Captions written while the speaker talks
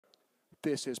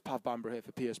This is Pav Bamber here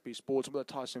for PSB Sports. I'm at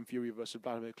the Tyson Fury versus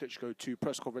Vladimir Klitschko 2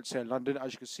 press conference here in London.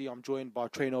 As you can see, I'm joined by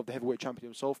trainer of the heavyweight champion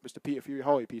himself, Mr. Peter Fury.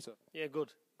 How are you, Peter? Yeah,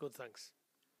 good. Good, thanks.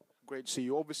 Great to see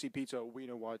you. Obviously, Peter, we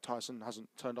know why Tyson hasn't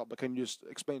turned up, but can you just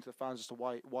explain to the fans as to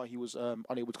why he was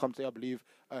unable to come today? I believe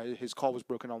his car was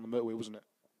broken down the motorway, wasn't it?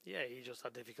 Yeah, he just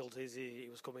had difficulties. He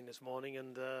was coming this morning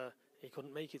and he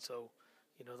couldn't make it, so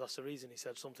that's the reason. He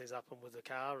said something's happened with the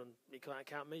car and he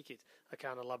can't make it. I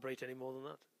can't elaborate any more than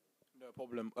that. No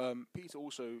problem. Peter,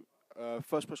 also,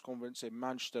 first press conference in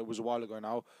Manchester was a while ago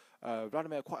now.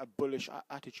 Vladimir had quite a bullish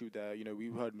attitude there. We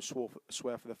heard him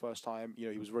swear for the first time.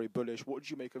 He was very bullish. What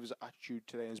did you make of his attitude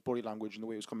today and his body language and the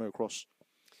way it was coming across?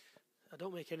 I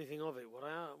don't make anything of it.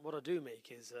 What I do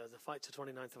make is the fight's the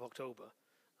 29th of October,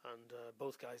 and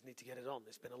both guys need to get it on.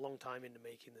 It's been a long time in the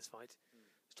making, this fight.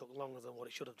 It's took longer than what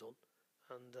it should have done,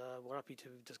 and we're happy to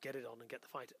just get it on and get the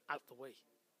fight out the way.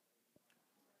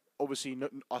 Obviously,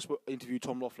 I interviewed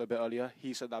Tom Loeffler a bit earlier.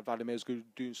 He said that Vladimir is going to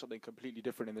do something completely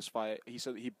different in this fight. He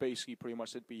said that he basically pretty much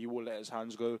said he will let his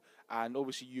hands go. And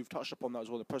obviously, you've touched upon that as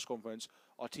well in the press conference.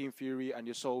 Are Team Fury and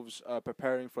yourselves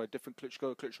preparing for a different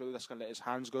Klitschko that's going to let his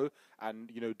hands go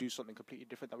and do something completely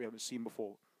different that we haven't seen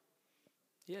before?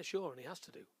 Yeah, sure, and he has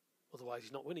to do. Otherwise,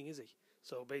 he's not winning, is he?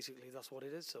 So basically, that's what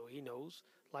it is. So he knows.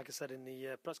 Like I said in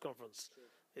the press conference,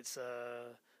 it's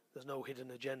there's no hidden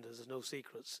agendas, there's no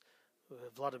secrets.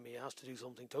 Vladimir has to do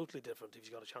something totally different if he's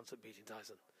got a chance at beating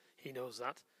Tyson. He knows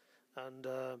that, and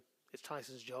it's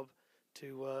Tyson's job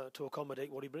to accommodate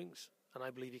what he brings, and I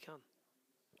believe he can.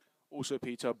 Also,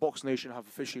 Peter, Box Nation have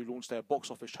officially launched their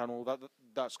box office channel.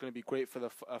 That's going to be great for the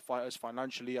fighters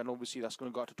financially, and obviously that's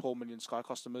going to go out to 12 million Sky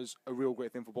customers. A real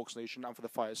great thing for Box Nation and for the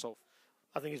fight itself.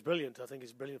 I think it's brilliant. I think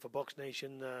it's brilliant for Box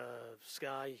Nation.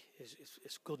 Sky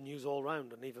it's good news all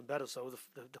round, and even better so,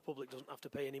 the public doesn't have to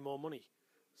pay any more money.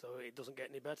 So it doesn't get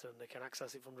any better, and they can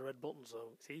access it from the red button. So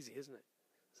it's easy, isn't it?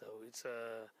 So it's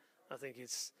I think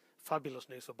it's fabulous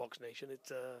news for Box Nation.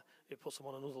 It puts them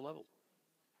on another level.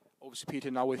 Obviously,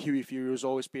 Peter, now with H.Fury has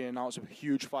always been announced a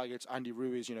huge fight against Andy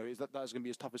Ruiz. Is that's going to be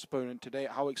his toughest opponent today?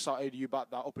 How excited are you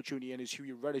about that opportunity, and is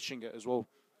H.Fury relishing it as well?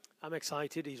 I'm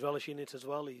excited. He's relishing it as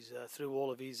well. He's through all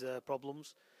of his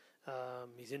problems.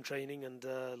 He's in training and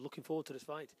looking forward to this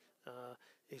fight.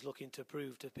 He's looking to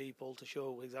prove to people, to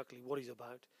show exactly what he's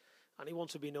about. And he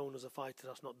wants to be known as a fighter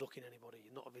that's not ducking anybody,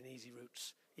 not having easy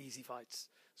routes, easy fights.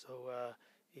 So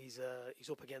he's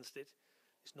up against it.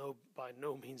 It's by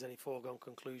no means any foregone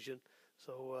conclusion.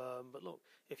 So, but look,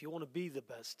 if you want to be the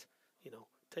best,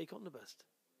 take on the best.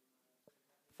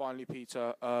 Finally,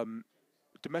 Peter,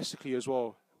 domestically as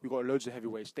well, we've got loads of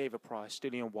heavyweights: David Price,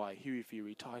 DILLIAN, WHYTE,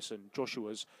 H.Fury, Tyson,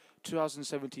 Joshua's.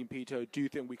 2017, Peter, do you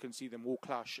think we can see them all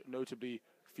clash, notably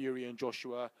Fury and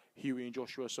Joshua, Huey and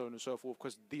Joshua, so on and so forth?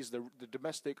 Because these are the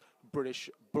domestic British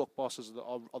blockbusters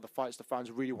are the fights the fans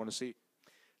really want to see.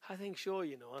 I think, sure,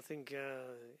 I think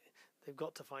they've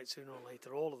got to fight sooner or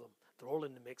later, all of them. They're all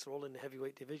in the mix, they're all in the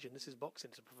heavyweight division. This is boxing,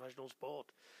 it's a professional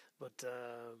sport. But,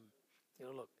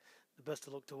 look, the best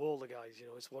of luck to all the guys,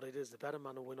 it's what it is. The better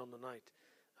man will win on the night.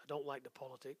 I don't like the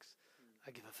politics. I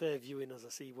give a fair viewing as I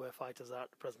see where fighters are at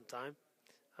the present time,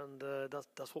 and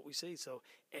that's what we see. So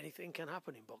anything can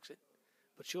happen in boxing,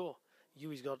 but sure,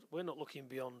 we're not looking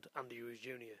beyond Andy Ruiz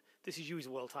Jr. This is Huey's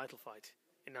world title fight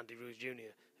in Andy Ruiz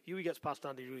Jr. If Huey gets past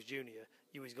Andy Ruiz Jr.,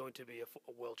 Huey's going to be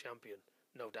a world champion,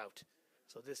 no doubt.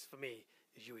 So this, for me,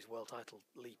 is Huey's world title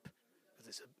leap, because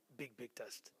it's a big, big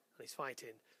test, and he's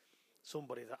fighting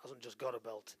somebody that hasn't just got a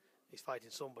belt. He's fighting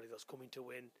somebody that's coming to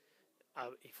win.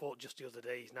 He fought just the other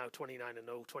day. He's now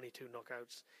 29-0, 22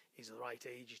 knockouts. He's the right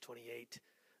age. He's 28.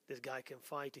 This guy can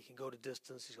fight. He can go the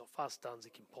distance. He's got fast stands. He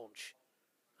can punch,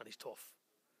 and he's tough.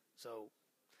 So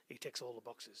he ticks all the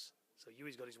boxes. So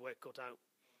Huey's got his work cut out.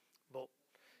 But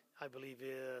I believe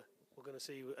we're going to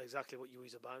see exactly what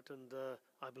Huey's about, and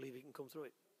I believe he can come through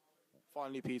it.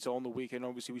 Finally, Peter, on the weekend,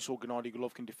 obviously we saw Gennady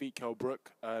Golovkin defeat Kell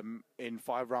Brook in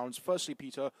 5 rounds. Firstly,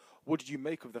 Peter, what did you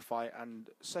make of the fight? And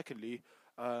secondly,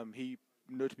 he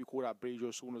notably called out Billy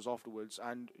Joe Saunders afterwards.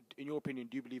 And in your opinion,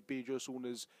 do you believe Billy Joe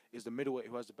Saunders is the middleweight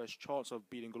who has the best chance of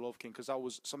beating Golovkin? Because that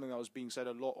was something that was being said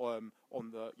a lot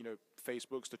on the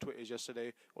Facebooks, the Twitters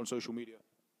yesterday, on social media.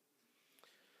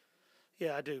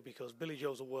 Yeah, I do, because Billy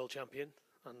Joe's a world champion,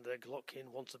 and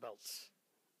Golovkin wants the belts.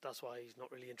 That's why he's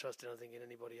not really interested, I think, in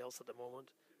anybody else at the moment.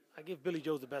 I give Billy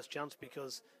Joe the best chance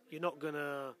because you're not going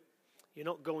to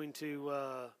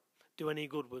do any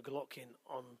good with Golovkin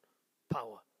on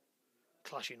power,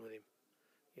 clashing with him.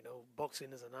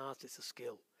 Boxing is an art, it's a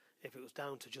skill. If it was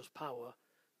down to just power,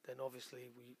 then obviously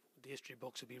the history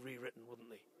books would be rewritten, wouldn't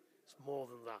they? It's more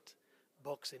than that.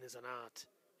 Boxing is an art,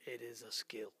 it is a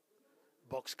skill.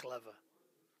 Box clever,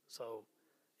 So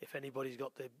if anybody's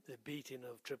got the beating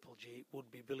of Triple G, it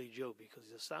would be Billy Joe, because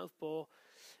he's a southpaw,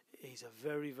 he's a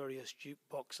very, very astute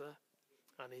boxer,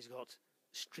 and he's got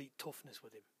street toughness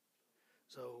with him.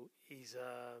 So he's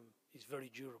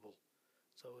very durable.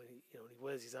 So he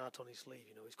wears his heart on his sleeve.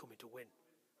 He's coming to win.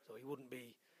 So he wouldn't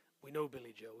be. We know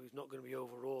Billy Joe. He's not going to be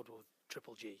overawed with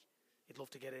Triple G. He'd love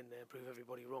to get in there and prove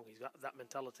everybody wrong. He's got that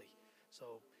mentality.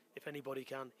 So if anybody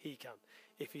can, he can.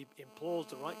 If he employs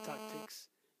the right tactics,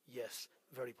 yes,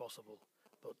 very possible.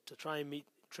 But to try and meet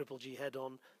Triple G head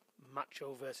on,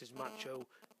 macho versus macho,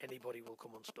 anybody will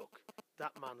come unstuck.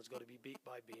 That man has got to be beat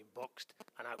by being boxed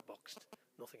and outboxed.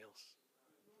 Nothing else.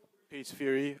 Peter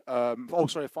Fury.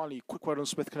 Finally, quick word on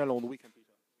Smith Canelo on the weekend, Peter.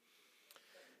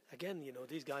 Again,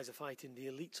 these guys are fighting the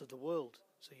elites of the world.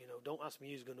 So, don't ask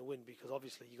me who's going to win, because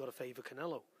obviously you've got to favour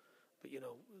Canelo. But,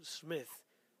 Smith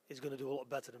is going to do a lot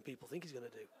better than people think he's going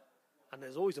to do. And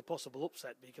there's always a possible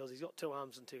upset, because he's got 2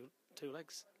 arms and two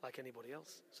legs, like anybody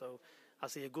else. So I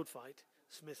see a good fight.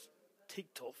 Smith's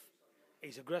tough,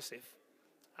 he's aggressive,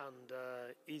 and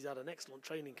he's had an excellent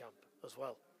training camp as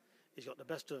well. He's got the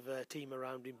best of team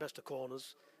around him, best of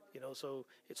corners, so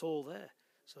it's all there.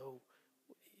 So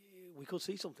we could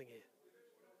see something here.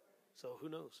 So who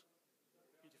knows?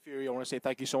 Peter Fury, I want to say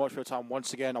thank you so much for your time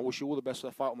once again. I wish you all the best for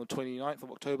the fight on the 29th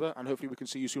of October, and hopefully we can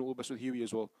see you soon. All the best with Huey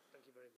as well.